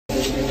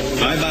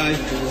Bye-bye.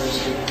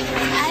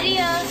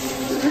 Adios.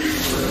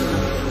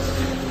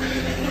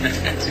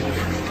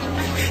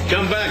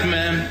 Come back,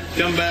 man.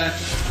 Come back.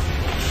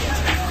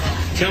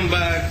 Come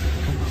back.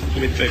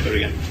 Give me the paper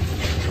again.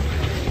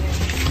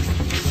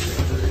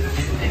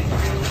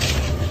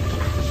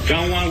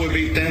 Count one will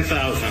be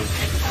 10,000.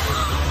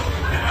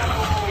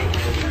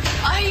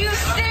 Are you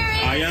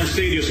serious? I am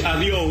serious.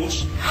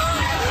 Adios.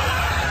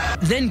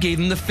 Then gave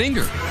him the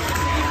finger.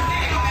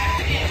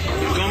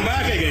 Come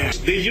back again.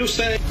 Did you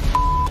say?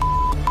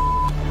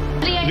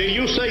 Did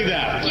you say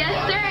that?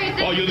 Yes, sir. I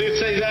did. Oh, you did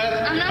say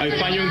that? I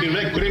find you in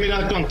direct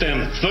criminal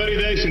contempt. 30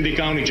 days in the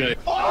county jail.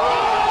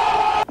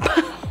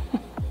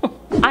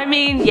 I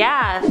mean,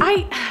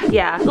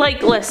 yeah,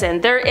 like,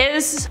 listen, there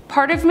is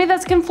part of me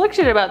that's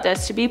conflicted about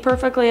this, to be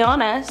perfectly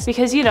honest,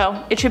 because, you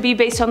know, it should be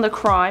based on the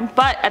crime,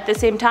 but at the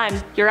same time,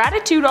 your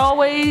attitude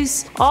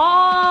always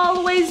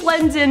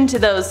lends into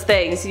those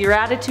things. Your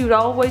attitude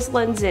always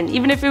lends in,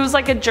 even if it was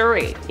like a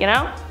jury, you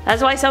know?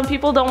 That's why some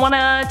people don't want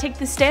to take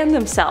the stand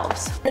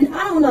themselves. And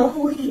I don't know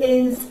who he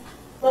is,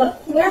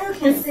 but whoever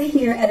can sit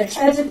here at a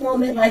tragic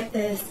moment like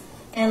this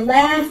and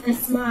laugh and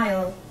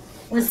smile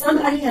when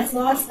somebody has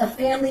lost a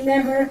family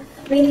member.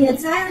 I mean, the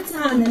entire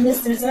time that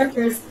Mr.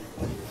 Zerker's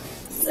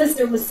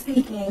sister was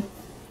speaking,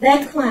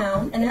 that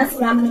clown, and that's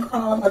what I'm going to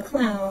call him, a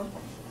clown,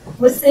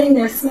 was sitting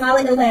there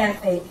smiling and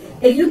laughing.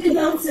 And you can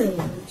go too,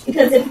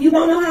 because if you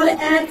don't know how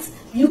to act,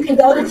 you can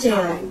go to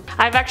jail.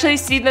 I've actually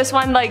seen this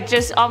one like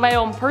just on my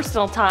own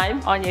personal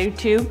time on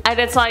YouTube, and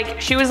it's like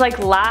she was like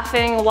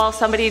laughing while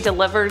somebody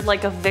delivered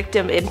like a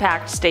victim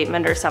impact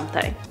statement or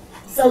something.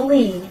 So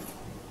leave.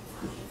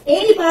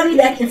 Anybody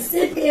that can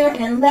sit there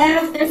and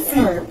laugh and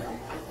smirk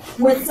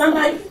when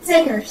somebody,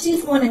 take her,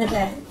 she's going in the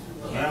back.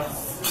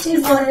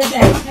 She's going in the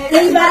back.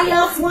 Anybody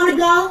else want to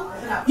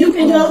go? You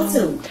can go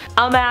too.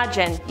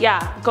 Imagine,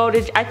 yeah, go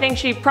to, I think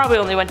she probably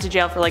only went to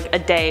jail for like a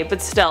day,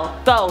 but still,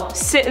 go,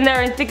 sit in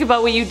there and think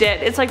about what you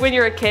did. It's like when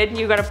you're a kid and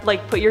you gotta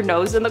like put your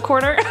nose in the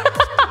corner.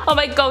 I'm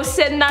like, go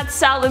sit in that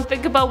cell and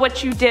think about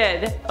what you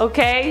did,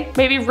 okay?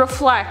 Maybe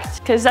reflect,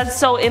 because that's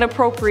so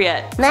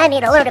inappropriate. I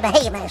need to learn to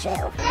behave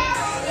myself.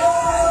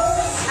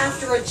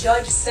 After a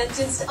judge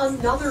sentenced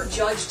another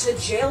judge to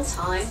jail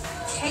time,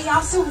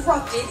 chaos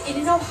erupted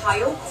in an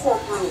Ohio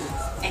courtroom.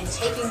 And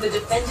taking the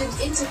defendant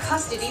into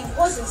custody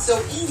wasn't so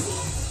easy,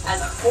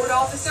 as a court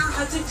officer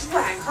had to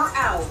drag her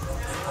out.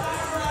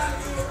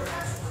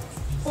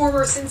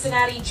 Former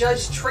Cincinnati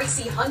Judge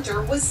Tracy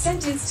Hunter was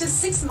sentenced to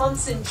 6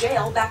 months in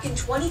jail back in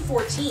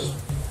 2014,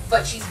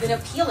 but she's been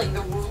appealing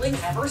the ruling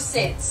ever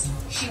since.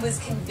 She was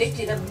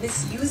convicted of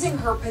misusing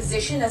her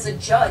position as a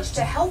judge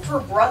to help her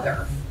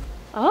brother.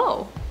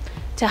 Oh.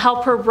 To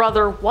help her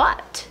brother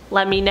what?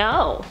 Let me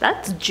know.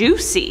 That's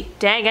juicy.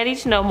 Dang, I need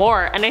to know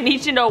more, and I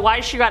need to know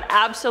why she got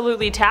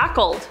absolutely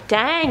tackled.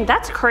 Dang,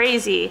 that's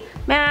crazy.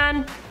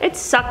 Man, it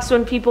sucks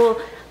when people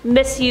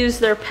misuse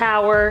their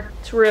power.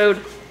 It's rude.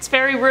 It's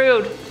very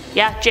rude.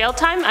 Yeah, jail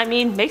time, I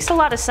mean, makes a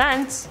lot of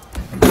sense.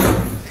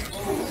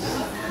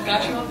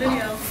 Got you on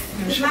video.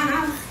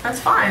 That's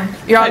fine.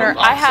 Your Honor,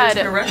 I had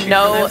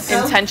no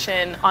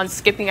intention on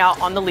skipping out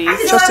on the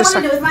lease. Just a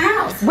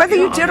second. Whether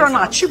you did or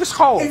not, she was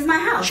whole. It's my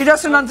house. She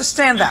doesn't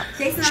understand that.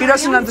 She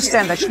doesn't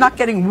understand that. She's not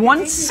getting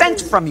 1 cent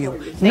from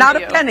you, not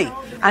a penny.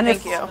 And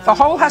if the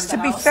hole has to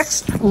be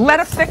fixed, let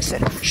her fix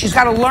it. She's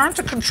got to learn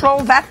to control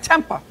that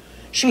temper.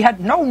 She had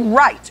no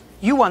right.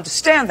 You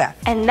understand that.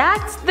 And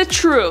that's the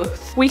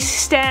truth. We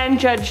stand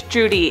Judge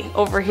Judy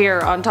over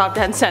here on Top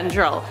 10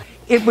 Central.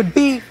 It would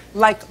be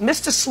like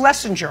Mr.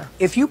 Schlesinger,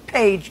 if you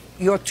paid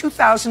your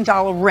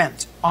 $2,000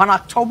 rent on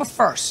October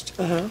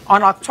 1st,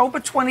 on October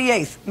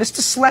 28th,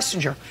 Mr.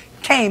 Schlesinger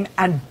came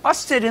and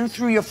busted in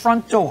through your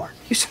front door.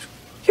 You said,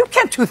 you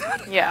can't do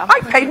that. Yeah.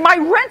 I paid my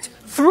rent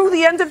through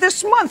the end of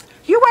this month.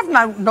 You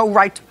have no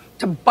right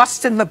to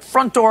bust in the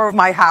front door of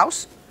my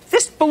house.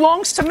 This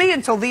belongs to me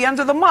until the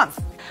end of the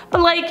month.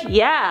 But like,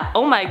 yeah,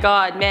 oh my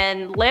god,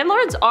 man,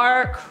 landlords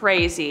are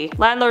crazy.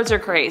 Landlords are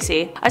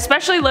crazy.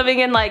 Especially living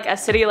in like a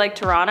city like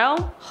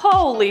Toronto.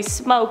 Holy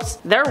smokes,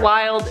 they're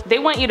wild. They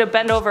want you to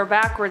bend over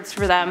backwards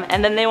for them,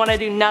 and then they want to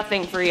do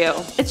nothing for you.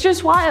 It's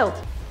just wild.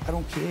 I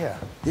don't care.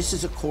 This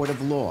is a court of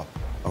law,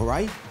 all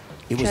right?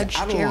 It was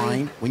out of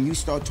line when you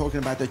start talking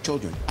about their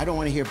children. I don't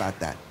want to hear about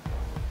that.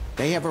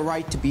 They have a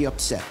right to be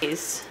upset.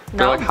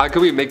 No. Like, how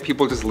can we make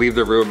people just leave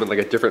the room in like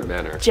a different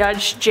manner?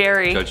 Judge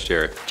Jerry. Judge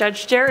Jerry.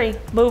 Judge Jerry.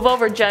 Move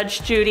over,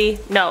 Judge Judy.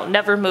 No,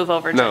 never move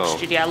over, Judge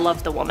Judy. I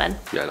love the woman.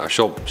 Yeah, no,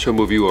 she'll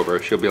move you over.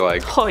 She'll be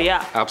like, oh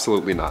yeah.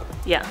 Absolutely not.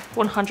 Yeah,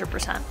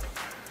 100%.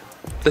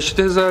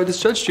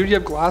 Does Judge Judy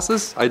have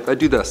glasses? I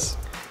do this.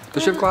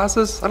 Does she have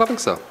glasses? I don't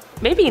think so.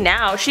 Maybe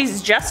now.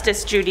 She's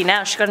Justice Judy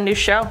now. She got a new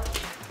show.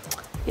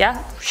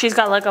 Yeah, she's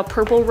got like a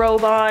purple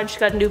robe on. She's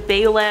got a new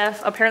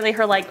bailiff. Apparently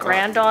her like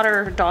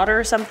granddaughter or daughter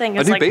or something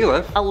is like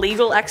bailiff? a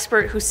legal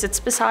expert who sits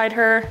beside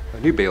her. A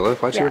new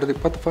bailiff? Why'd she what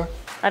the fuck?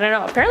 I don't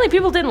know. Apparently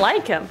people didn't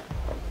like him.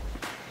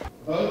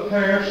 Both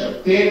parents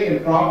are fit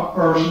and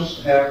proper persons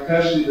to have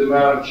custody of the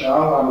minor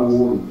child. I'm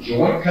awarding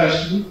joint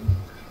custody.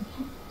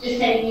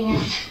 Just taking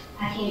it.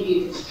 I can't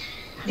do this.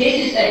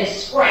 This is a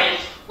disgrace.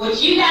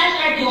 What you guys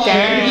are doing,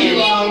 you need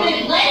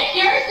to neglect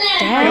your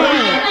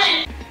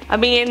son. I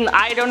mean,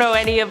 I don't know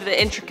any of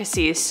the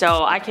intricacies,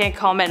 so I can't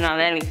comment on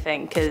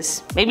anything,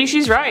 because maybe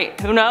she's right.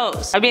 Who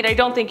knows? I mean, I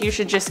don't think you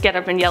should just get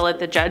up and yell at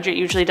the judge. It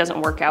usually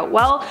doesn't work out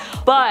well.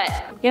 But,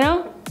 you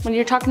know, when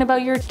you're talking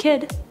about your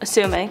kid,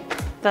 assuming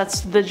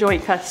that's the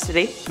joint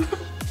custody.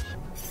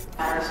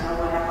 There's no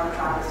way I'm going to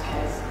try this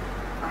case.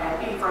 I have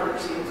any further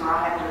proceedings, or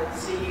I have to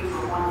see you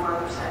for one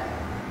further step.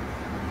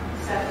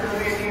 Set for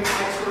the hearing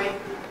next week.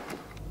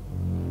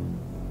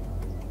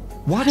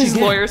 Watch His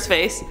again lawyer's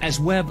face as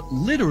Webb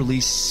literally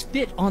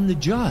spit on the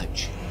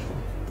judge.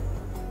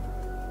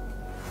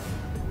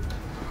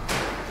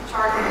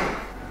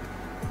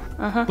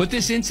 But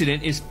this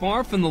incident is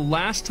far from the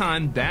last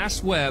time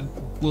Bass Webb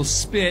will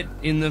spit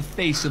in the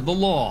face of the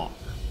law.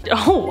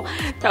 Oh,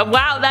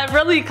 wow, that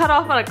really cut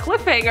off on a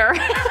cliffhanger.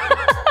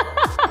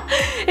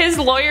 His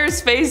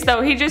lawyer's face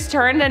though, he just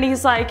turned and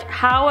he's like,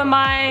 how am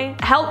I?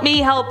 Help me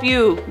help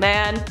you,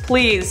 man.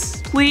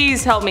 Please,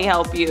 please help me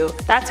help you.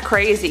 That's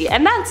crazy.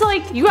 And that's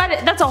like,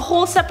 that's a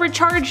whole separate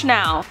charge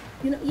now.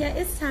 You know, yeah,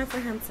 it's time for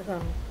him to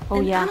go. Oh,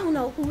 and yeah. I don't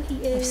know who he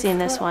is. I've seen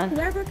this one.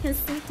 Whoever can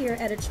sit here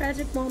at a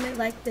tragic moment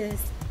like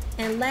this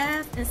and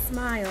laugh and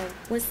smile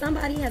when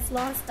somebody has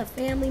lost a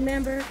family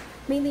member.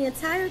 I mean, the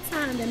entire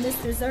time that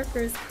Mr.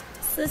 Zerker's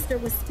sister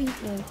was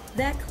speaking,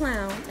 that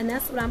clown, and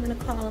that's what I'm going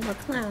to call him, a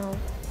clown,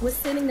 was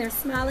sitting there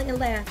smiling and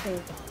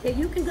laughing. Yeah,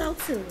 you can go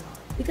too,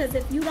 because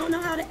if you don't know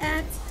how to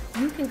act,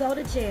 you can go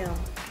to jail.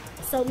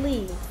 So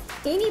leave.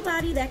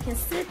 Anybody that can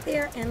sit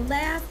there and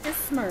laugh and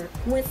smirk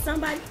when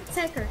somebody,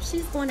 take her,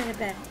 she's going in the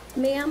back.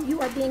 Ma'am,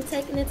 you are being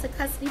taken into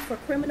custody for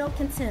criminal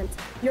contempt.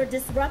 Your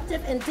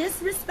disruptive and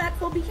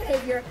disrespectful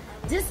behavior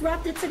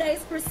disrupted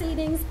today's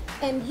proceedings,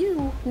 and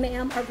you,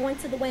 ma'am, are going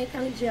to the Wayne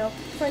County Jail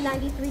for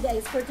 93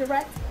 days for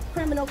direct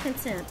criminal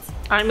contempt.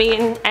 I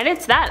mean, and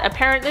it's that.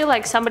 Apparently,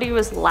 like, somebody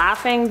was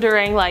laughing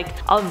during, like,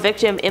 a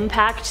victim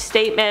impact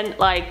statement.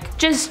 Like,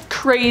 just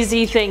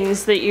crazy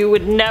things that you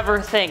would never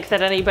think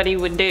that anybody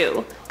would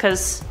do.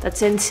 Because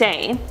that's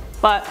insane.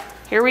 But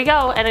here we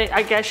go. And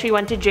I guess she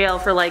went to jail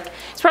for, like,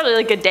 it's probably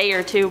like a day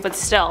or two, but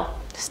still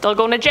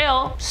going to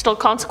jail. Still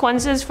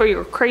consequences for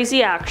your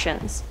crazy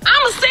actions.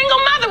 I'm a single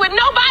mother with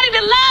nobody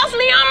that loves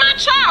me or my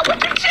child.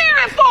 What you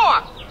cheering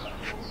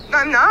for?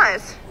 I'm not.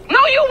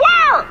 No, you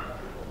were.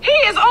 He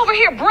is over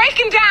here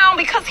breaking down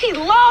because he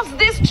loves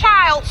this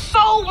child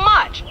so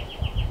much.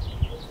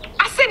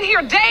 I sit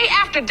here day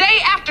after day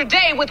after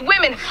day with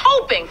women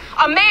hoping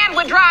a man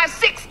would drive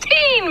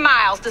 16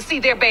 miles to see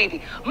their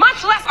baby,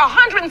 much less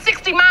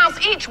 160 miles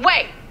each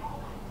way,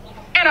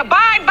 and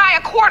abide by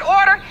a court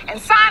order and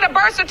sign a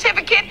birth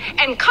certificate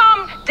and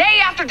come day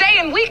after day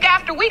and week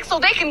after week so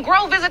they can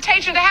grow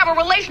visitation to have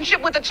a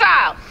relationship with the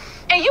child.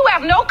 And you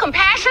have no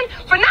compassion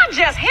for not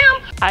just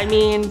him. I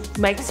mean,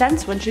 makes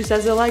sense when she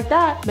says it like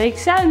that.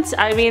 Makes sense.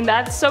 I mean,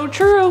 that's so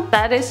true.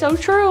 That is so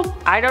true.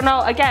 I don't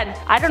know, again,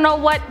 I don't know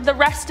what the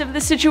rest of the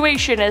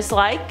situation is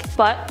like,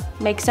 but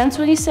makes sense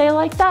when you say it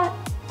like that.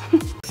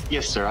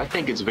 Yes, sir. I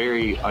think it's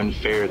very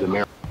unfair, the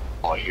marijuana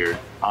law here.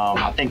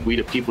 I think we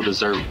the people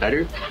deserve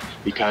better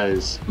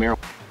because marijuana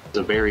is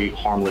a very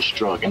harmless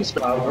drug. And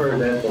I've heard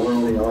that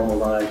baloney all my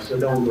life, so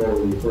don't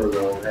go any further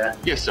on that.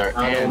 Yes, sir.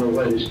 I don't know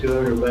whether it's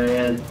good or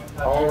bad.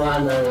 All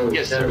I know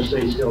is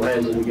Tennessee still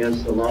has it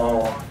against the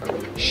law.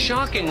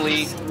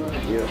 Shockingly,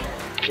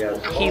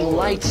 he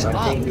lights up.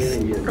 And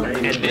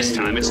this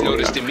time it's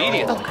noticed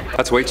immediately.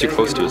 That's way too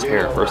close to his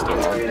hair, first of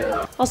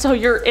all. Also,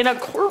 you're in a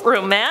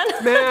courtroom, man.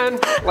 Man,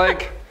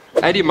 like,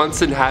 Eddie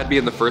Munson had me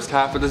in the first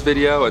half of this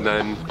video, and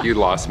then you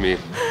lost me.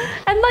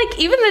 And like,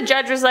 even the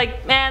judge was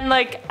like, man,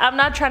 like, I'm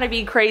not trying to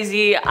be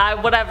crazy.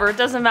 Whatever, it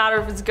doesn't matter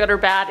if it's good or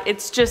bad.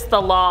 It's just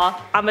the law.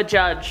 I'm a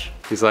judge.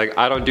 He's like,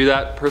 I don't do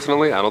that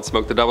personally. I don't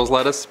smoke the devil's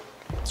lettuce.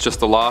 It's just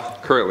the law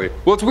currently.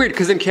 Well, it's weird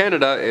because in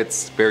Canada,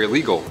 it's very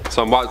legal.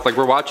 So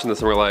we're watching this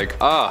and we're like,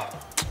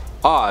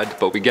 odd,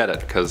 but we get it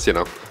because, you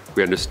know,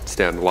 we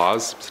understand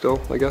laws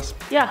still, I guess.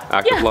 Yeah.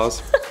 Active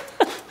laws.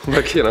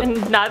 Like, you know.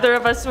 And neither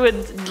of us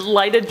would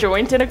light a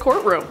joint in a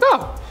courtroom.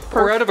 No.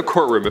 Or out of a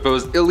courtroom if it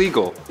was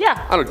illegal.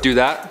 Yeah. I don't do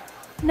that.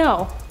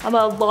 No, I'm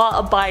a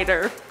law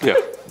abider. Yeah.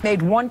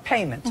 Made one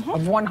payment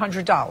of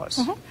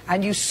 $100,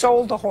 and you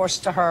sold the horse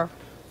to her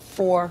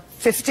for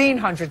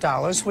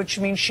 $1,500, which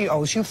means she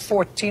owes you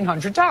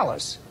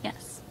 $1,400.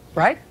 Yes.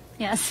 Right?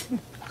 Yes.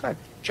 Good.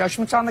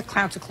 Judgment on the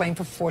clown to claim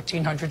for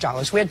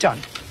 $1,400. We're done.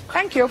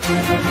 Thank you.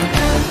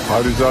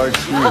 Parties are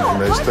excused when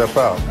they step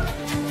out.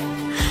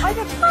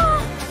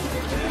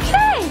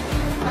 Okay.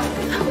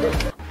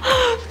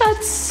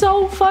 That's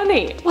so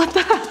funny. What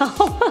the hell?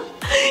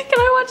 Can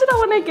I watch that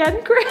one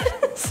again,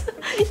 Chris?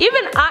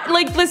 Even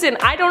listen,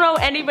 I don't owe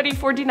anybody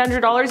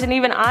 $1,400, and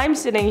even I'm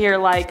sitting here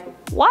like,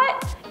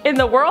 what in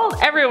the world?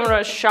 Everyone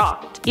was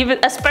shocked.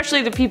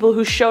 Especially the people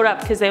who showed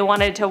up because they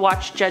wanted to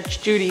watch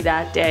Judge Judy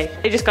that day.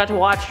 They just got to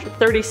watch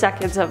 30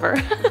 seconds of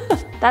her.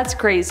 That's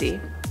crazy.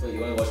 Wait,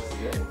 you want to watch this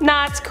again?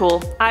 Nah, it's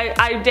cool.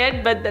 I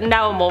did, but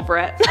now I'm over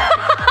it.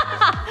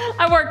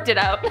 I worked it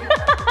out.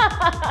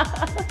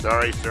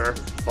 Sorry, sir.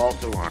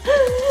 False alarm.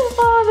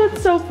 Oh,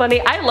 that's so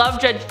funny. I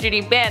love Judge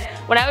Judy. Man,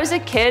 when I was a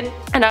kid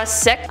and I was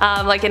sick,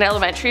 like in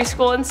elementary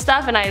school and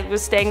stuff, and I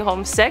was staying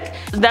home sick,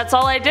 that's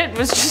all I did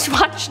was just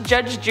watch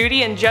Judge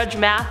Judy and Judge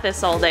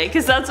Mathis all day,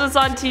 because that's what's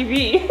on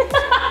TV.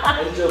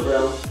 And Joe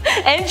Brown.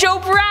 And Joe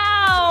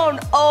Brown!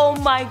 Oh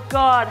my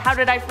god, how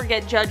did I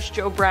forget Judge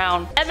Joe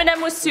Brown?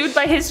 Eminem was sued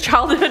by his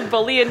childhood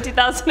bully in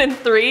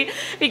 2003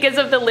 because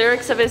of the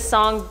lyrics of his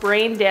song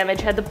Brain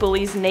Damage had the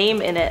bully's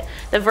name in it.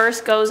 The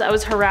verse goes, "I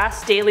was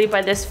harassed daily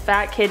by this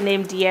fat kid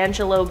named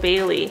D'Angelo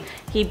Bailey.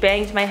 He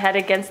banged my head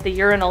against the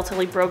urinal till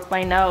he broke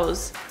my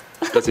nose."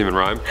 Doesn't even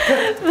rhyme.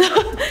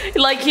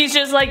 Like, he's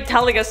just like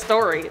telling a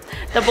story.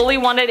 The bully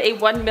wanted a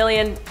 $1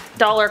 million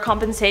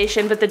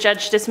compensation, but the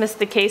judge dismissed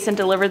the case and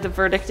delivered the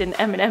verdict in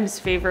Eminem's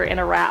favor in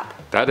a rap.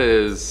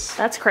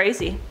 That's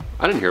crazy.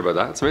 I didn't hear about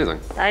that. It's amazing.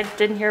 I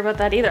didn't hear about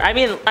that either. I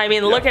mean,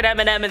 look at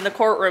Eminem in the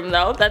courtroom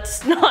though.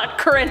 That's not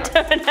current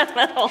Eminem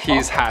at all.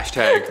 He's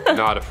hashtag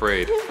not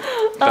afraid.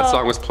 That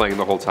song was playing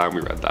the whole time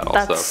we read that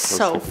also. That's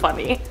so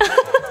funny.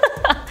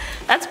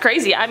 That's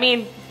crazy. I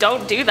mean,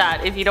 don't do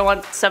that if you don't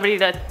want somebody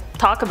to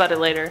talk about it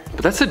later.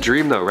 But that's a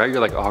dream though, right?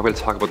 You're like, oh, I'm gonna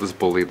talk about this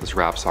bully in this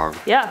rap song.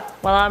 Yeah,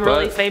 well, I'm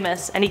really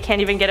famous and he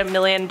can't even get $1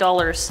 million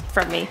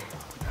from me.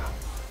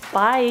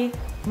 Bye.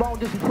 Long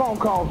distance phone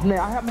calls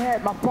now. I haven't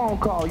had my phone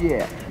call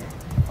yet.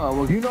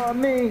 Well, you know what I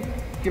mean?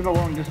 Give a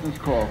long distance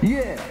call.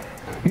 Yeah.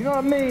 You know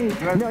what I mean?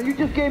 Now, you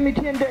just gave me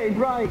 10 days,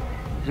 right?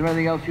 Is there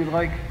anything else you'd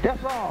like?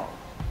 That's all.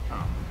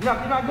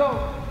 Now, can I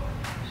go?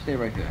 Stay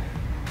right there.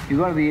 You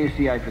go to the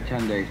ACI for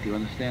 10 days. Do you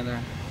understand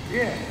that?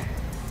 Yeah.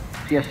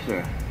 Yes,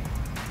 sir.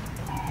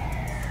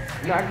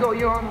 May I go,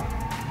 Your Honor?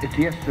 It's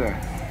yes, sir.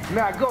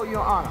 May I go,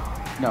 Your Honor?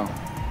 No.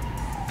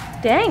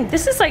 Dang,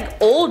 this is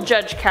like old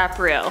Judge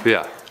Caprio.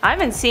 Yeah. I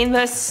haven't seen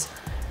this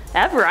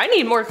ever. I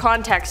need more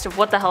context of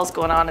what the hell's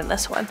going on in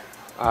this one.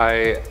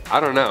 I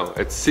don't know.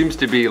 It seems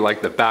to be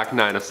like the back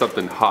nine of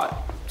something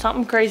hot.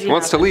 Something crazy. He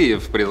wants to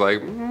leave, but he's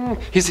like,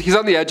 he's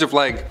on the edge of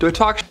like, do I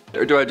talk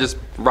or do I just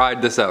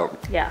ride this out?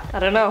 Yeah, I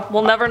don't know.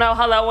 We'll never know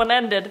how that one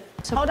ended.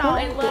 Hold on.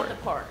 I love the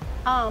part.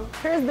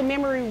 Here's the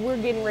memory we're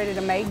getting ready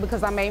to make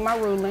because I made my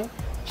ruling.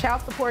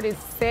 Child support is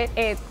set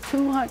at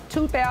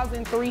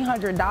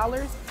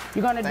 $2,300.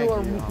 You're gonna do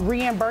a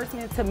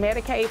reimbursement to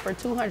Medicaid for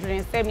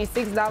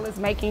 $276,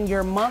 making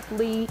your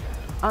monthly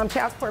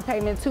child support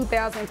payment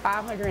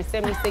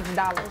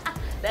 $2,576.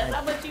 That's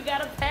how much you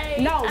gotta pay.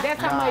 No,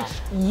 that's how much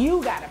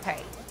you gotta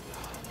pay.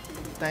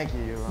 Thank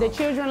you, Your Honor. The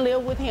children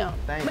live with him.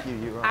 Thank you,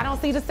 Your Honor. I don't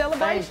see the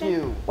celebration. Thank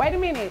you. Wait a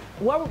minute.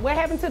 What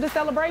happened to the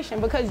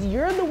celebration? Because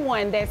you're the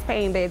one that's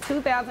paying that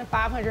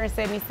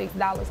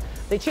 $2,576.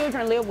 The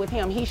children live with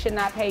him. He should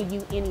not pay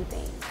you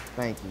anything.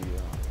 Thank you, Your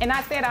Honor. And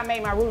I said I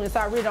made my ruling, so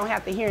I really don't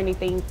have to hear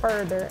anything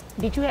further.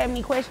 Did you have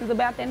any questions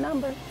about that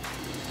number?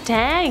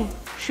 Dang,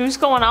 shoes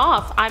going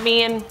off. I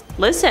mean,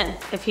 listen,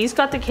 if he's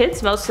got the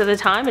kids most of the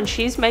time and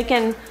she's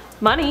making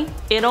money,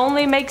 it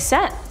only makes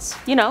sense.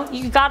 You know,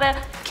 you gotta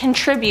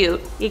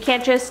contribute. You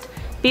can't just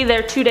be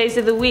there 2 days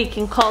of the week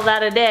and call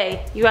that a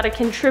day. You gotta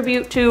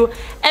contribute to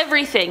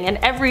everything and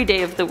every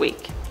day of the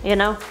week. You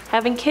know,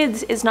 having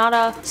kids is not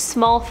a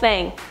small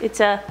thing.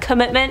 It's a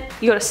commitment.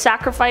 You gotta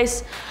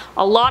sacrifice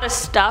a lot of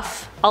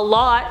stuff,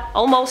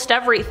 almost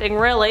everything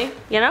really.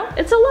 You know,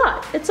 it's a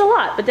lot,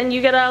 But then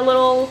you get a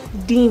little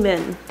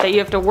demon that you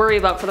have to worry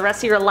about for the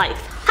rest of your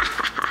life.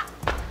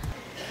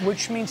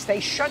 Which means they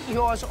shut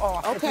yours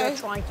off if you're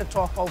trying to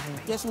talk over me.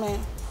 Yes, ma'am.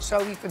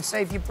 So you can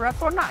save your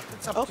breath or not.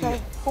 It's up to you.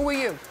 Who are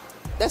you?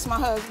 That's my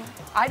husband.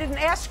 I didn't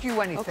ask you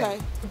anything. Okay.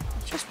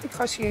 Just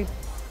because you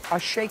are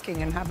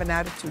shaking and have an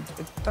attitude,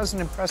 it doesn't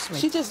impress me.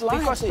 She just lied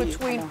because to you.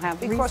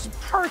 Because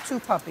her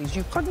two puppies,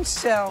 you couldn't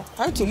sell.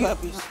 Her two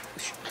puppies?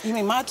 You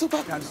mean my two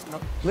puppies?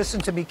 No.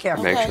 Listen to me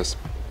carefully. I'm anxious.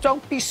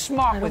 Don't be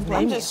smart with me.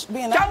 I'm just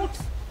being Don't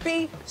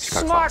be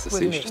smart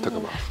with me. She just took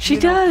them off. She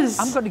does.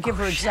 I'm going to give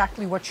her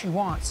exactly what she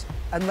wants,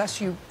 unless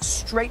you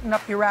straighten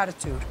up your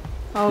attitude.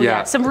 Oh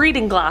yeah, some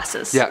reading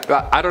glasses.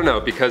 Yeah, I don't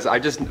know, because I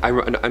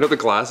know the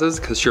glasses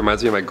because she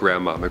reminds me of my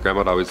grandma. My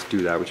grandma would always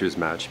do that when she was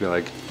mad. She'd be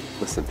like,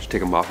 listen, she'd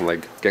take them off and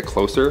like get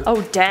closer.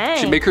 Oh dang.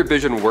 She'd make her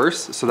vision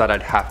worse so that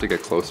I'd have to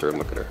get closer and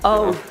look at her.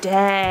 Oh you know?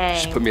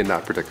 dang. She's put me in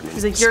that predicament.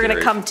 She's like, you're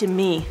gonna come to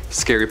me.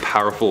 Scary,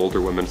 powerful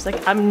older women. She's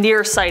like, I'm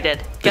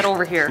nearsighted. Get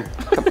over here.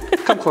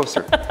 Come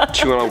closer.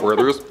 Chewing on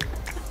Werther's.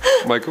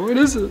 I'm like, what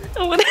is it?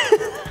 Are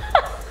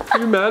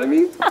you mad at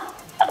me?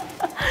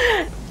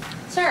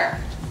 Sir.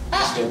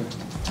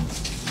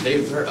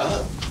 Leave her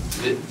up.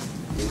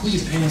 Pull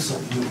your pants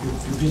up.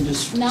 You've been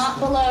just. Not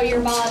below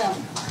your bottom.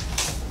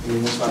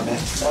 What's my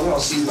bag? I'm gonna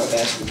see my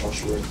basketball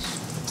shorts.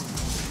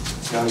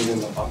 It's not even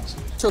in my box.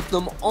 Took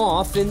them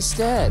off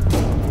instead.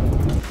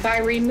 By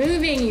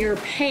removing your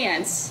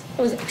pants,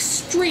 it was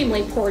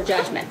extremely poor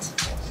judgment.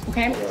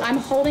 Okay? I'm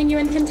holding you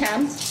in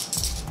contempt.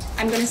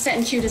 I'm going to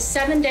sentence you to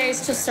 7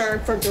 days to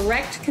serve for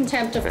direct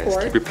contempt of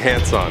court. Keep your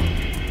pants on.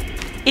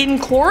 In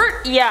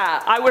court?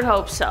 Yeah, I would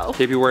hope so.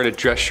 Can't be wearing a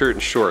dress shirt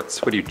and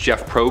shorts. What are you,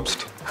 Jeff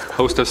Probst?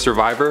 Host of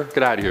Survivor?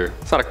 Get out of here.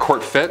 It's not a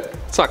court fit.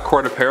 It's not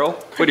court apparel.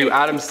 What are you,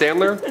 Adam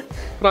Sandler?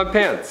 Put on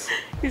pants.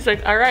 He's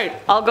like, all right,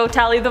 I'll go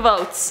tally the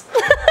votes.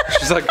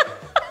 She's like,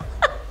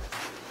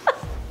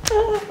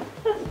 am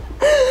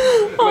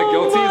I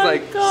guilty? He's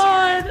like,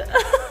 God.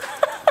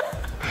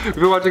 We've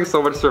been watching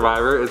so much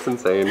Survivor, it's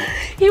insane.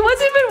 He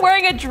wasn't even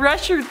wearing a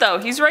dress shirt though.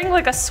 He's wearing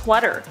like a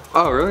sweater.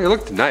 Oh really? It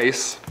looked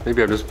nice.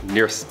 Maybe I'm just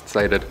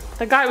nearsighted.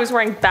 The guy was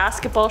wearing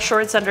basketball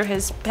shorts under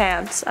his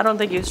pants. I don't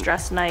think he was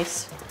dressed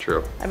nice.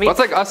 True. I mean, well, it's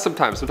like us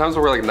sometimes. Sometimes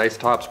we'll wear like nice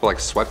tops, but like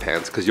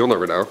sweatpants, because you'll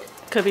never know.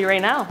 Could be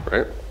right now.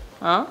 Right?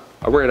 Huh?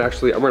 I'm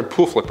wearing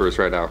pool flippers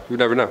right now. You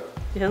never know.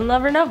 You'll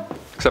never know.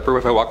 Except for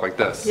if I walk like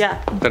this.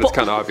 Yeah. Then it's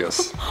kind of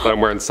obvious that I'm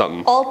wearing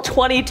something. All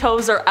 20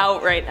 toes are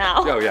out right now.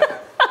 Oh yeah.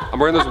 I'm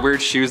wearing those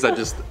weird shoes that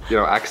just, you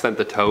know, accent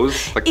the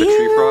toes, like the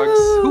tree frogs.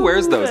 Who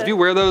wears those? If you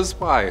wear those,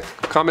 why?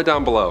 Comment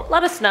down below.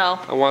 Let us know.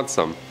 I want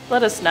some.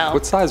 Let us know.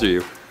 What size are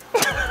you?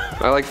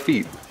 I like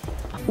feet.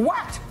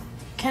 What?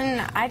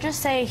 Can I just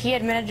say he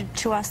admitted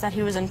to us that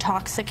he was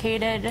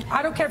intoxicated?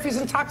 I don't care if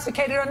he's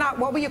intoxicated or not.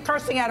 What were you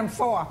cursing at him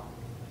for?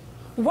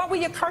 What were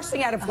you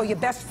cursing at him for? Your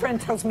best friend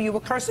tells me you were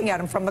cursing at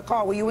him from the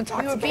car. Were you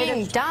intoxicated? We were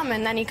being dumb,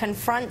 and then he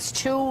confronts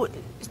two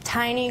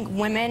tiny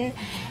women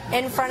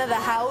in front of the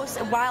house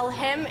while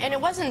him, and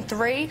it wasn't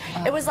 3,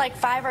 it was like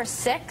 5 or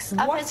 6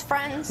 of his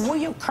friends. Were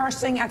you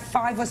cursing at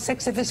 5 or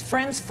 6 of his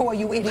friends for,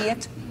 you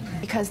idiot?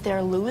 Because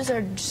they're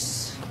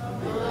losers.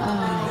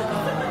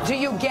 Do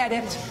you get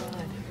it?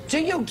 Do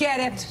you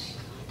get it?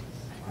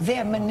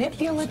 They're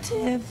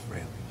manipulative.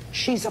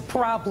 She's a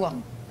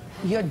problem.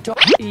 Your dog.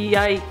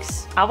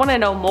 Yikes. I want to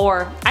know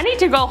more. I need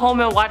to go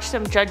home and watch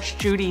some Judge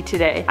Judy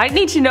today. I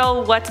need to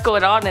know what's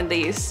going on in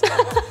these.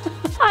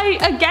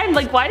 Again,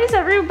 like, why does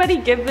everybody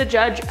give the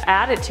judge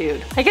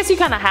attitude? I guess you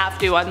kind of have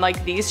to on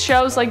like these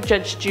shows like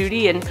Judge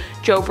Judy and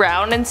Joe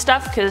Brown and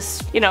stuff,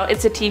 because, you know,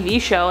 it's a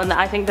TV show and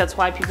I think that's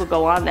why people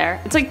go on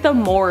there. It's like the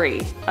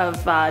Maury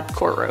of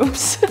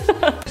courtrooms.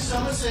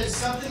 Someone says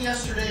something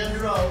yesterday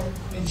under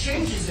oath and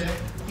changes it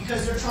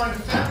because they're trying to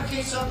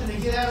fabricate something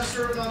to get out of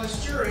serving on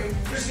this jury,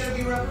 there's going to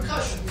be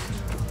repercussions.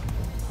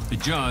 The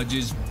judge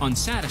is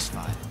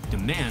unsatisfied,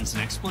 demands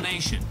an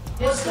explanation.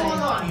 What's going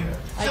on here?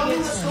 Tell me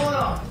what's going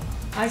on.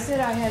 I said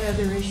I had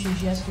other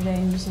issues yesterday,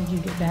 and you said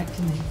you'd get back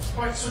to me.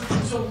 All right, so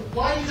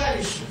why you got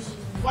issues?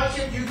 Why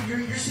can't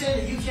you're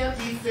saying that you can't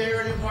be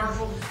fair and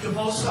impartial to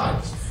both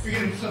sides. You're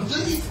going to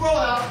completely throw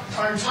out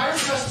our entire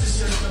justice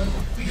system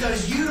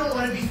because you don't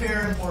want to be fair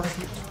and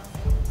impartial.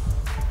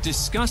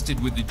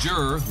 Disgusted with the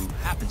juror, who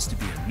happens to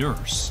be a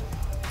nurse,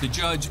 the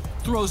judge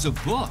throws a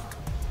book,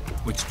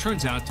 which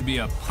turns out to be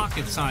a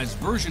pocket-sized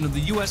version of the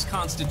U.S.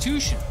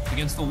 Constitution,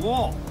 against the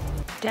wall.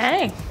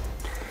 Dang.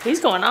 He's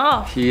going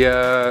off.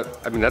 I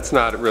mean, that's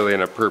not really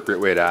an appropriate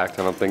way to act,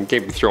 I don't think.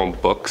 Can't be throwing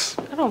books.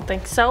 I don't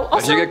think so.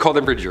 Also, if you get called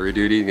in for jury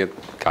duty and get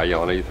a guy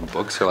yelling at you with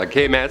books, you're like,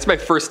 hey man, it's my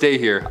first day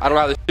here. I don't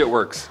know how this shit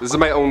works. This is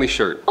my only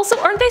shirt. Also,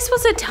 aren't they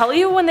supposed to tell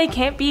you when they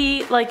can't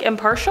be like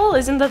impartial?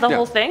 Isn't that the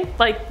whole thing?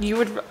 Like,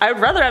 I'd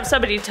rather have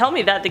somebody tell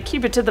me that than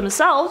keep it to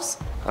themselves.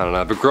 I don't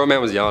know, if a grown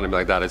man was yelling at me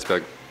like that, I'd just be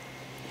like,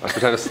 I'd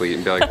pretend to sleep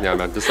and be like, yeah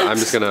man, I'm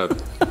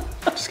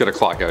just gonna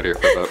clock out here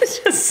for a bit.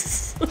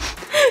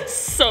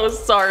 So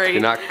sorry.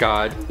 You're not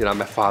God, you're not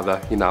my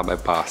father, you're not my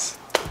boss.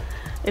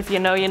 If you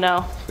know, you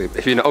know.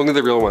 If you know, only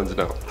the real ones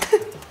know.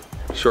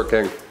 Short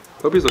King.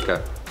 Hope he's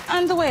okay.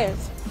 Underwears.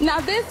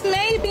 Now this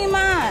may be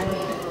mine,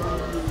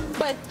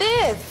 but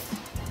this,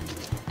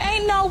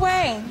 ain't no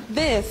way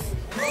this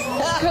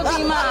could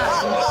be mine.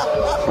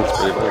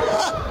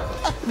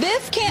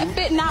 This can't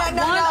fit not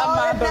one of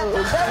my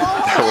boobs.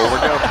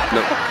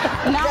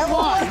 That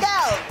won't work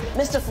out.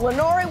 Mr.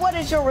 Flannery, what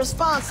is your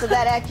response to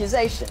that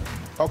accusation?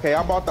 Okay,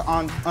 I bought the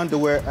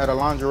underwear at a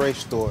lingerie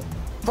store.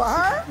 For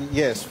her?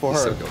 Yes, for her.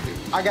 So guilty.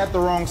 I got the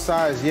wrong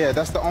size. Yeah,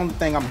 that's the only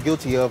thing I'm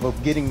guilty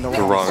of getting the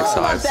wrong size.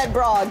 I want that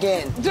bra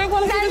again. Do you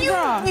want to see the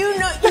bra? You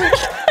know.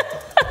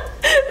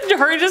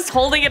 Her just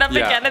holding it up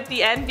again at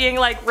the end, being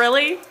like,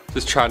 really?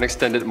 Just trying to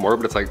extend it more,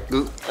 but it's like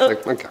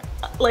okay.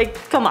 Like,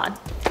 come on.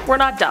 We're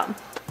not dumb.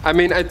 I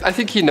mean, I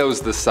think he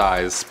knows the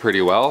size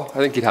pretty well. I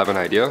think he'd have an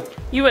idea.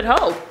 You would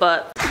hope,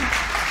 but...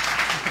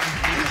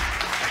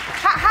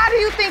 How do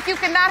you think you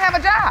cannot have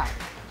a job?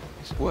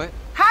 What?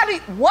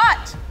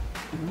 What?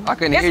 I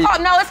couldn't hear you.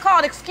 It's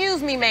called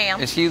excuse me, ma'am.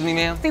 Excuse me,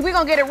 ma'am? See, we're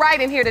gonna get it right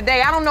in here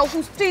today. I don't know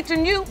who's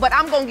teaching you, but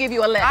I'm gonna give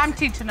you a lesson. I'm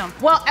teaching them.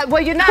 Well,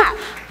 you're not.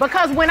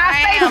 Because when I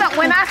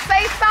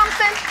say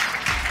something,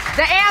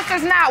 the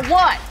answer's not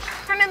what.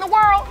 In the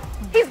world,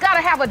 he's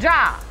gotta have a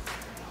job.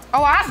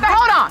 Oh,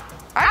 hold on.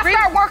 I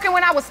started working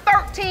when I was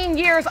 13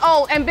 years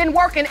old and been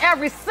working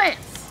ever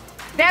since.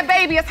 That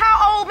baby is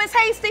how old, Miss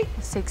Hasty?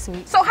 6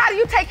 weeks. So how do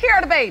you take care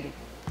of the baby?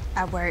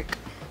 At work.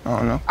 I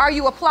don't know. Are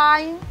you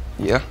applying?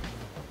 Yeah.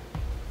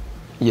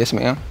 Yes,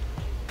 ma'am.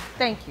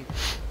 Thank you.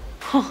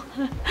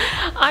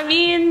 I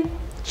mean,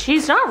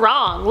 she's not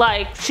wrong.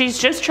 Like, she's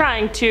just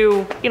trying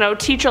to, you know,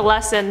 teach a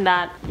lesson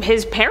that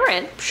his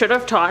parent should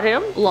have taught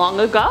him long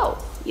ago.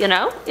 you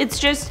know? It's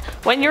just,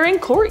 when you're in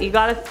court, you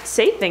gotta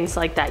say things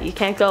like that. You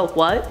can't go,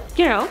 what?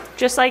 You know,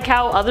 just like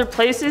how other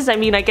places, I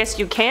mean, I guess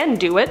you can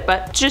do it,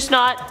 but just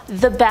not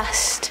the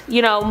best,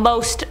 you know,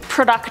 most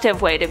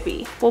productive way to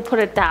be. We'll put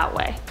it that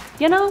way,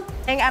 you know?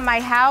 At my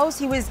house,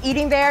 he was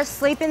eating there,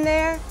 sleeping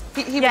there.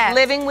 He was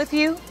living with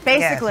you?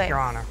 Basically. Yes, Your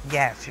Honor.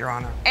 Yes, Your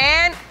Honor.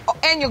 And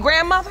your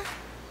grandmother?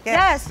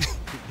 Yes.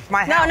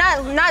 My house.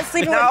 No, not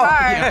sleeping with her.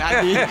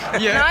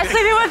 Not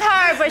sleeping with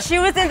her, but she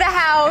was in the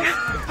house.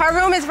 Her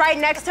room is right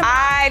next to mine.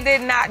 I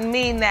did not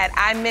mean that.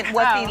 I meant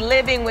was he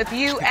living with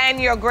you and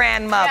your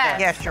grandmother?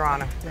 Yes, Your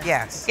Honor.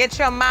 Yes. Get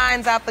your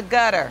minds out the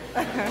gutter.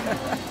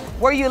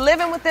 Were you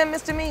living with them,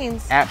 Mr.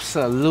 Means?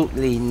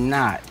 Absolutely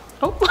not.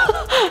 Oh,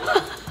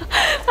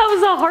 that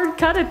was a hard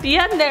cut at the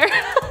end there.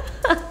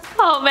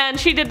 Oh man,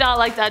 she did not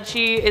like that.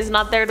 She is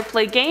not there to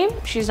play games.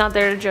 She's not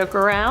there to joke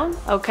around,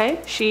 okay?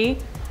 She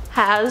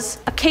has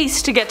a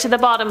case to get to the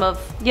bottom of,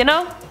 you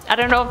know? I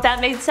don't know if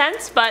that made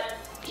sense, but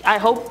I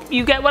hope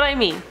you get what I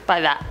mean by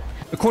that.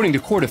 According to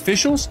court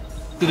officials,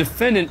 the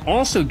defendant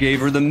also gave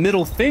her the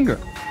middle finger.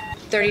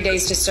 30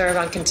 days to serve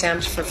on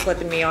contempt for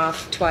flipping me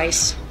off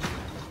twice.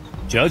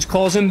 Judge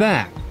calls him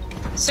back.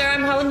 Sir,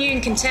 I'm holding you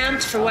in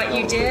contempt for what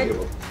you did.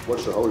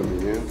 What's the holding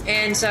me, man?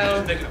 And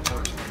so...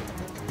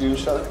 All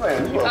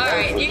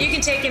right, you can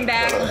take him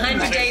back.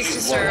 100 days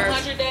to serve.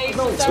 100 days to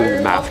That's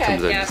when math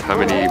comes in. Yeah. How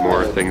many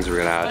more things are we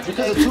gonna add?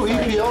 Because of 2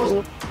 EPOs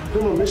and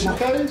criminal mission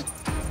cutties?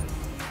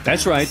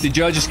 That's right, the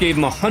judge just gave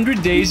him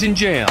 100 days in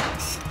jail.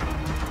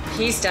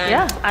 He's done.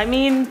 Yeah, I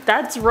mean,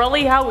 that's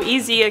really how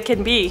easy it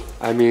can be.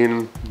 I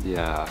mean,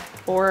 yeah.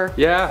 Or...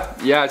 Yeah,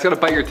 it's gonna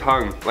bite your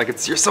tongue. Like,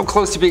 you're so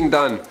close to being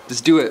done.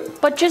 Just do it.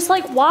 But just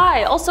like,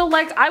 why? Also,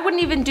 like, I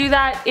wouldn't even do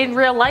that in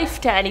real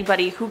life to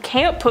anybody who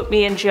can't put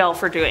me in jail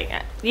for doing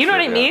it. You know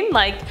what I mean?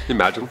 Like, Can you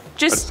imagine?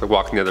 Just- I just like,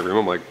 walk in the other room,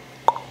 I'm like...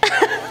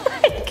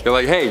 You're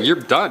like, hey, you're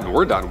done,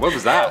 we're done. What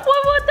was that?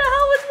 What the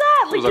hell was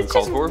that? Was Like, it's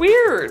uncalled just for?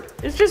 weird.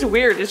 It's just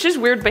weird. It's just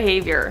weird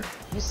behavior.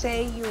 You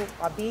say you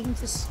are being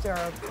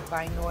disturbed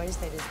by noise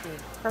that is being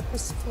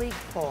purposefully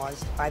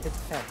caused by the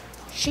defendant.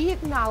 She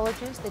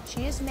acknowledges that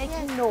she is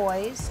making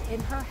noise in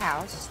her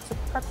house to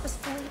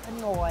purposefully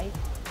annoy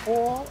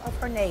all of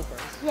her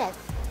neighbors. Yes.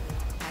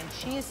 And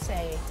she is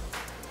saying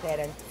that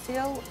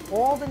until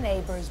all the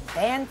neighbors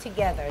band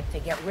together to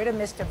get rid of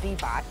Mr.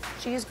 Vibot,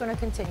 she is going to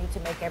continue to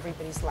make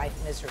everybody's life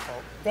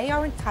miserable. They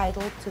are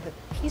entitled to the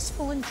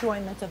peaceful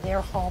enjoyment of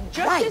their home,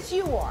 just as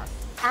you are.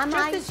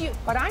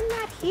 But I'm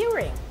not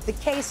hearing the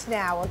case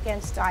now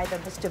against either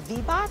Mr.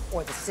 Vibot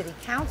or the city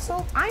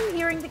council. I'm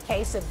hearing the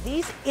case of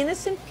these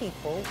innocent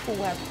people who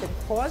have been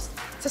caused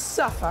to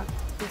suffer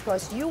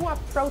because you are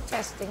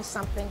protesting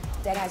something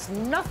that has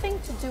nothing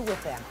to do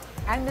with them.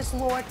 And Ms.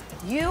 Lord,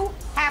 you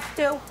have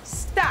to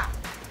stop.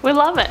 We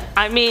love it.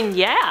 I mean,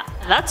 yeah,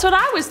 that's what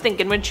I was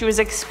thinking when she was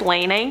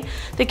explaining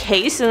the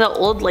case and the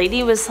old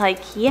lady was like,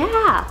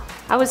 yeah.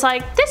 I was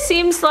like, this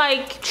seems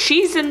like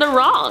she's in the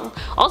wrong.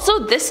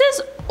 Also, this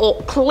is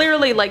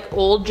clearly like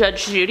old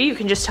Judge Judy. You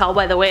can just tell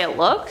by the way it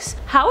looks.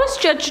 How is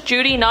Judge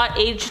Judy not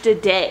aged a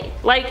day?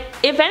 Like,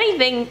 if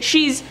anything,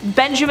 she's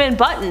Benjamin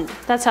Button.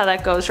 That's how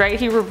that goes, right?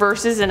 He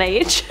reverses in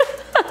age.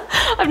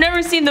 I've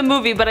never seen the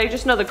movie, but I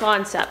just know the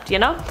concept, you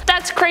know?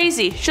 That's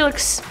crazy. She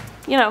looks,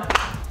 you know,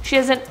 she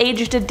hasn't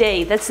aged a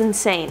day. That's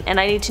insane. And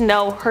I need to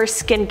know her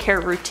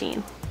skincare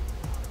routine.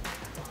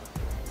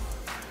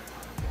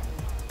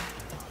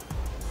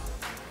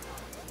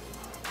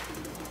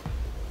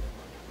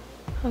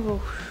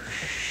 Oh.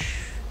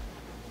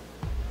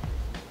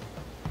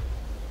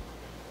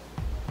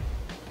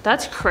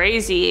 That's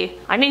crazy.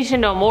 I need to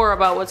know more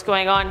about what's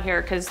going on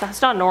here because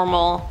that's not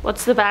normal.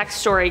 What's the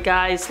backstory,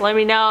 guys? Let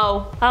me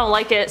know. I don't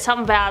like it.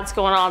 Something bad's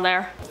going on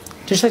there.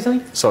 Did you say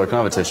something? Sorry, can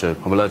I have a tissue?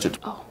 I'm allergic.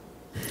 Oh.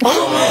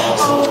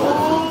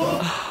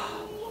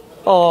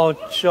 Oh,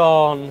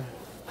 John.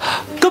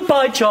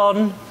 Goodbye,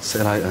 John. See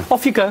you later.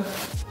 Off you go.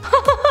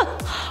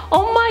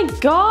 Oh my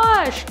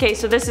gosh. Okay,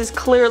 so this is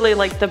clearly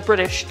like the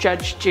British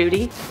Judge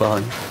Judy.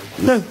 Bye.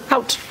 No,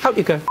 out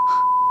you go.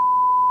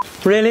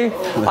 Really?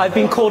 I've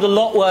been called a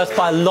lot worse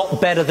by a lot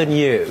better than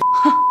you.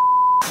 I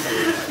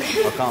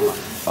can't,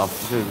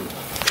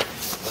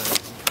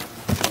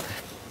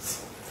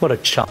 What a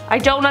chump. I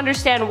don't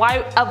understand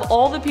why, of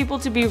all the people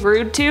to be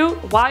rude to,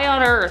 why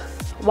on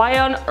earth? Why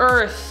on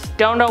earth?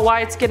 Don't know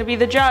why it's gonna be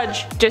the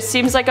judge. Just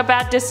seems like a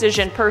bad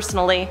decision,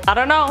 personally. I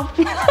don't know.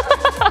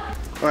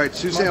 All right,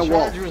 Suzanne My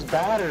Wall. charger's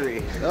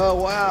battery. Oh,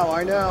 wow,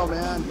 I know,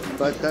 man.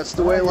 But that's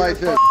the way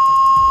life is.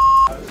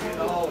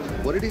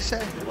 What did he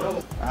say?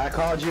 I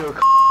called you a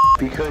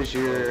because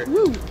you're...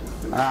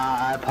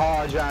 I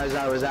apologize,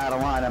 I was out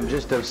of line. I'm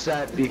just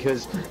upset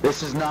because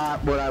this is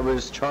not what I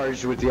was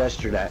charged with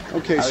yesterday.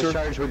 Okay, I sir. was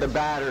charged with a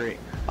battery.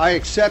 I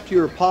accept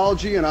your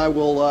apology, and I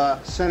will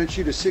sentence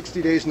you to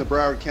 60 days in the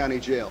Broward County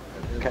Jail.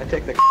 Can I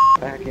take the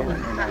back in?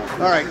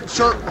 All right,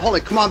 sir, hold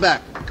it. Come on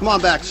back. Come on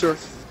back, sir.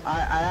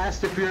 I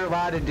asked if you're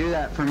allowed to do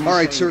that for me. All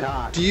right, saying sir.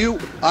 cock.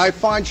 I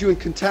find you in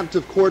contempt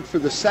of court for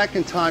the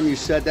second time you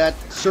said that.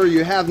 Sir,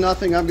 you have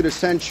nothing. I'm going to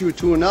send you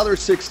to another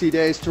 60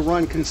 days to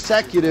run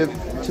consecutive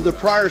to the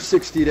prior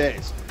 60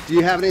 days. Do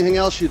you have anything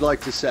else you'd like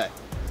to say?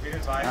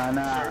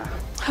 Nah.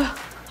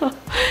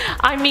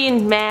 I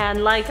mean,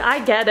 man, like, I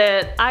get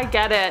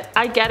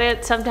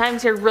it.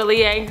 Sometimes you're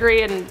really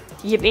angry and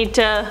you need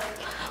to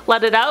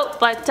let it out,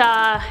 but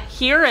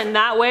here and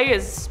that way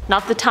is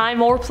not the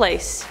time or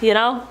place, you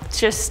know? It's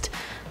just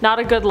not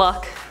a good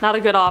look, not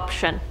a good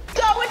option.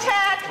 So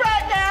attacked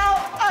right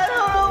now. I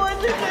don't know what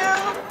to do.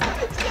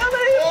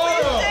 Somebody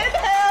please send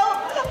help.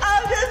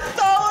 I'm just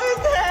so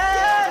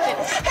attacked.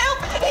 Help!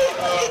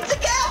 He's the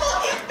gavel.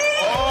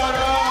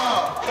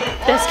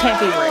 This can't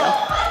be real.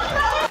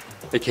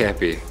 It can't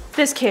be.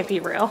 This can't be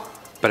real.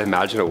 But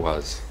imagine it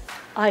was.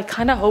 I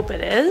kind of hope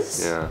it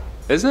is. Yeah.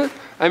 Is it?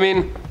 I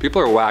mean,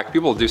 people are whack.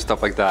 People do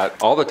stuff like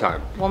that all the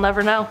time. We'll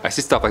never know. I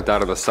see stuff like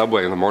that on the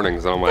subway in the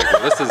mornings, and I'm like,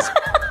 well,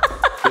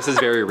 this is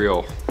very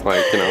real.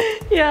 Like, you know.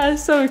 Yeah,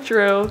 so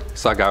true.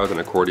 Saw a guy with an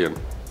accordion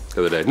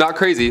the other day. Not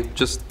crazy,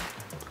 just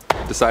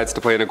decides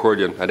to play an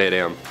accordion at 8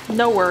 a.m.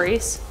 No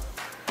worries.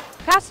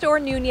 Pastor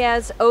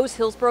Nunez owes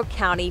Hillsborough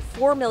County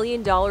 $4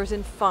 million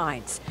in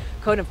fines.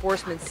 Code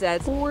enforcement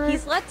says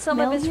he's let some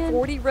of his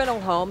 40 rental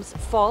homes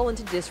fall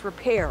into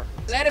disrepair.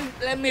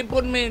 Let me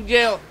put me in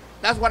jail.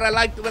 That's what I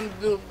like to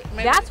do.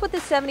 That's what the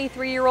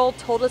 73-year-old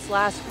told us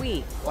last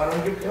week. Why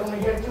don't you kill me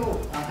here too?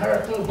 I'm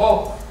her too,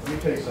 both. Let me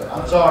tell you something.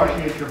 I'm sorry.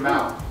 Appreciate your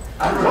mouth.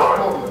 I'm in a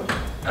courtroom,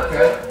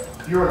 okay?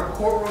 You're in a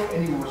courtroom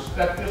and you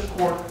respect this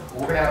court.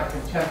 We're gonna have a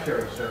contempt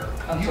hearing, sir.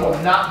 You will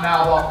not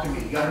mouth off to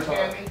me. You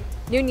understand me?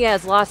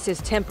 Nunez lost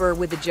his temper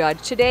with the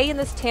judge today in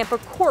this Tampa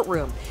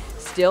courtroom.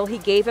 Still, he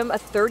gave him a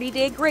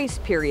 30-day grace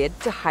period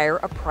to hire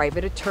a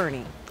private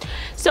attorney.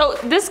 So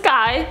this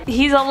guy,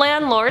 he's a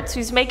landlord, so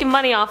he's making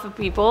money off of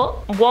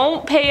people,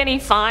 won't pay any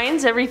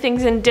fines,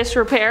 everything's in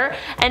disrepair,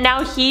 and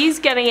now he's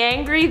getting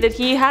angry that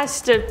he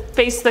has to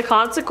face the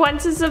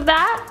consequences of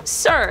that?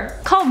 Sir,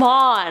 come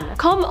on.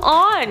 Come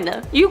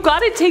on. You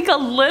gotta take a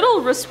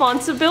little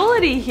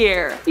responsibility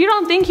here. You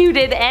don't think you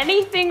did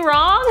anything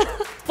wrong?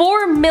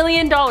 $4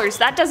 million,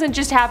 that doesn't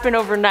just happen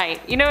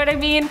overnight. You know what I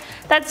mean?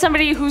 That's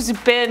somebody who's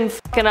been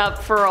fucking up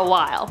for a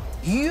while.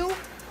 You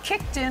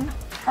kicked in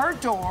her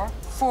door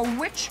for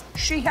which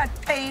she had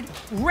paid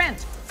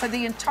rent for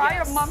the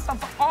entire month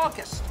of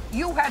August.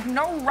 You had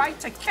no right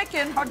to kick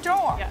in her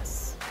door.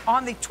 Yes.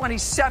 On the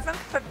 27th,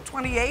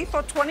 28th,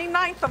 or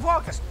 29th of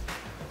August.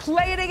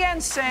 Play it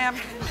again, Sam.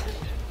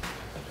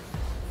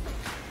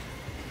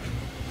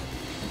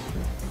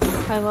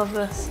 I love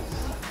this.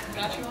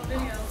 Got you on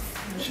video.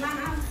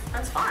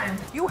 That's fine.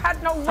 You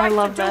had no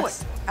right to do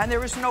it. And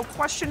there is no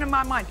question in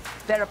my mind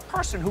that a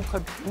person who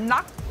could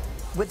not,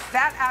 with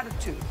that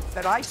attitude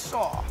that I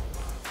saw,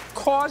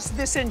 cause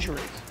this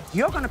injury,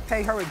 you're going to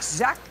pay her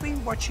exactly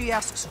what she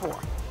asks for,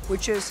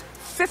 which is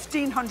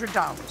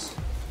 $1,500.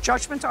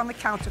 Judgment on the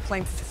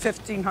counterclaim,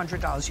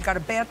 $1,500. You got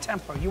a bad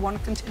temper. You want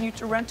to continue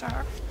to rent to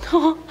her?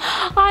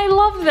 I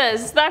love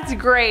this. That's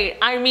great.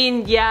 I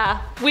mean,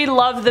 yeah, we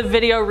love the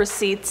video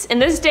receipts. In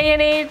this day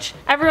and age,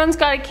 everyone's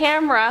got a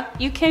camera.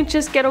 You can't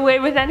just get away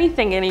with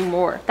anything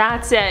anymore.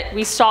 That's it.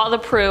 We saw the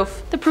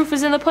proof. The proof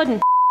is in the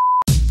pudding.